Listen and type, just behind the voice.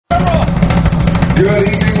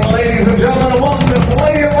Good evening, ladies and gentlemen, and welcome to the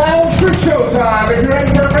Palladium Lounge for Showtime. If you're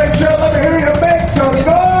ready for a great show, let me hear you make some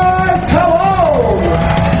noise. Come on!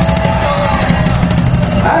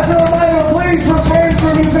 As a reminder, please refrain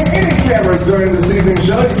from using any cameras during this evening's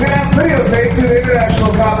show. You cannot videotape due to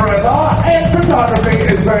international copyright law, and photography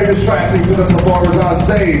is very distracting to the performers on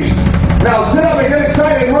stage. Now sit up and get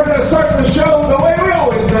excited. We're going to start the show the way we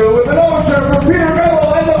always do with an overture from Peter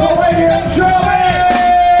Carnival and the Palladium Showband.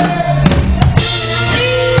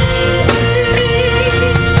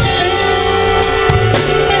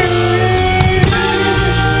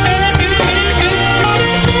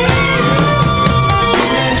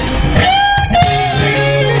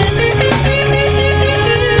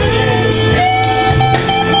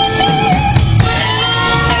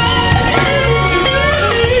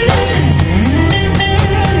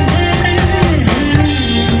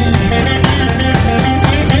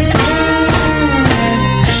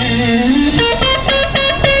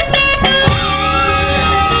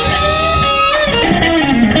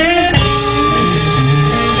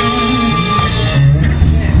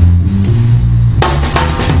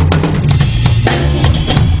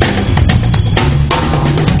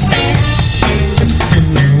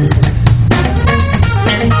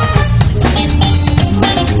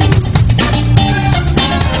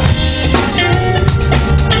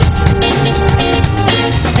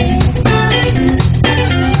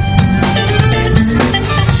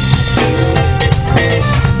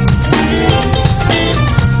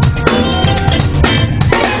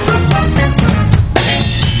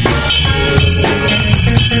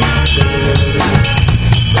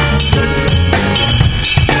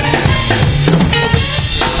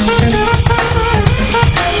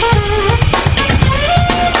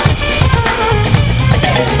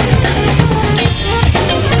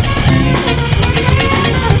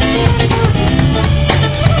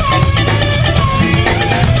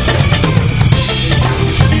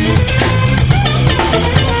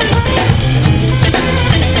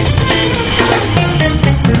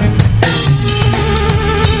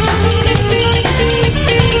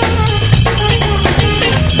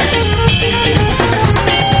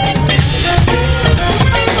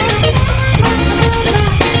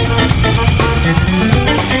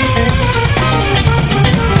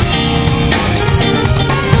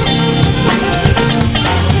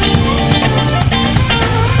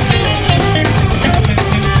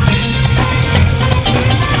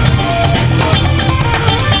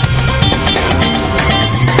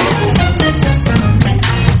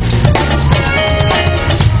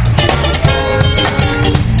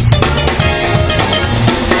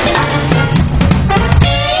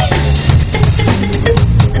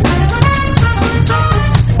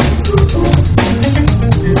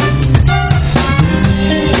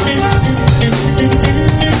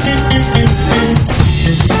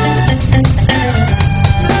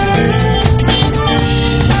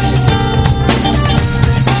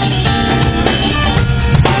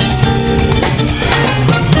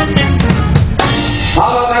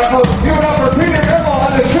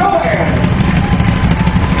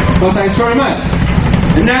 Well, thanks very much.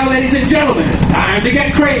 And now, ladies and gentlemen, it's time to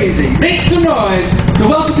get crazy. Make some noise to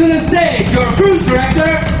welcome to the stage your cruise director.